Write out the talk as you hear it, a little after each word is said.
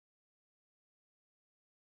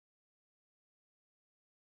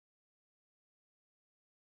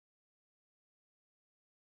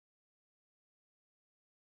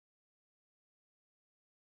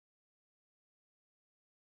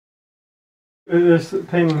This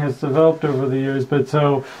painting has developed over the years, but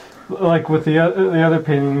so, like with the other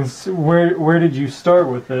paintings, where did you start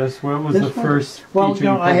with this? What was the first? Well, you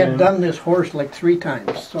know, I had done this horse like 3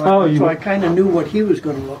 times, so I kind of knew what he was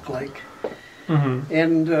going to look like,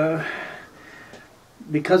 and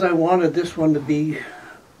because I wanted this one to be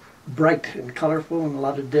bright and colorful and a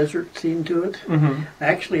lot of desert scene to it,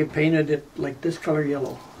 actually I painted it like this color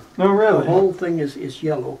yellow. Oh, really? The whole thing is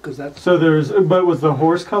yellow because that's. So but was the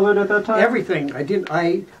horse colored at that time? Everything.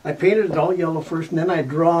 I painted it all yellow first, and then I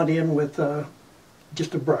draw it in with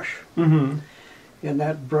just a brush. And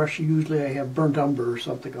that brush, usually I have burnt umber or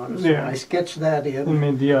something on it. So I sketched that in. And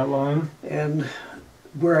made the outline. And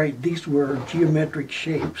these were geometric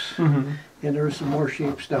shapes, and there were some more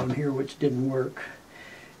shapes down here which didn't work.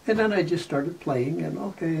 And then I just started playing, and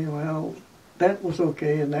okay, well, that was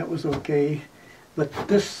okay, and that was okay. But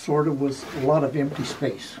this sort of was a lot of empty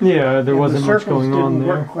space. Yeah, there wasn't much going on there. The circles didn't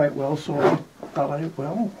work quite well, so I thought,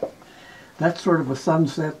 well, that's sort of a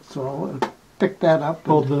sunset, so I'll pick that up.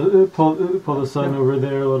 Pull the sun over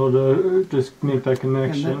there a little to just make that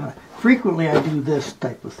connection. Frequently I do this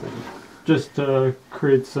type of thing. Just to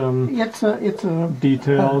create some. It's a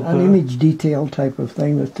detail, an image detail type of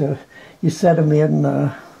thing that you set them in.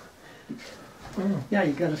 Yeah,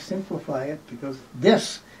 you got to simplify it because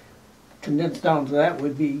this. Condensed down to that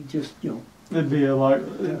would be just, you know. It'd be a lot.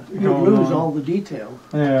 You lose all the detail.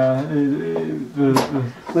 Yeah.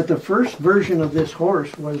 But the first version of this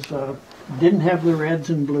horse was didn't have the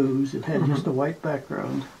reds and blues. It had just a white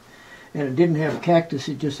background, and it didn't have cactus.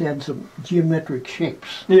 It just had some geometric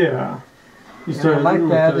shapes. Yeah. You started I like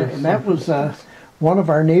that, and that was one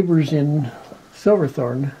of our neighbors in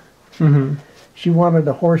Silverthorne. She wanted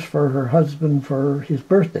a horse for her husband for his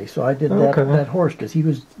birthday, so I did that horse because he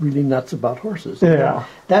was really nuts about horses. Yeah.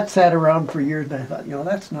 That sat around for years, and I thought, you know,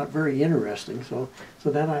 that's not very interesting. So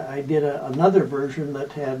then I did another version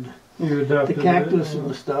that had the cactus and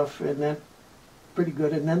the stuff, and that pretty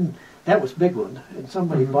good. And then that was a big one, and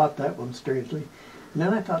somebody bought that one strangely. And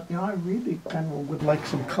then I thought, you know, I really kind of would like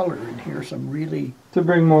some color in here, some really to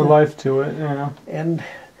bring more life to it, yeah. And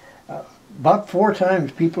about 4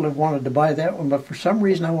 times people have wanted to buy that one, but for some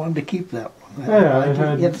reason I wanted to keep that one.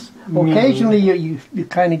 Yeah, it's occasionally you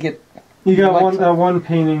kind of get. You got one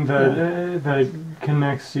painting that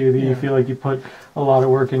connects you that you feel like you put a lot of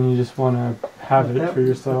work in. You just want to have it for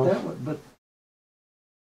yourself. But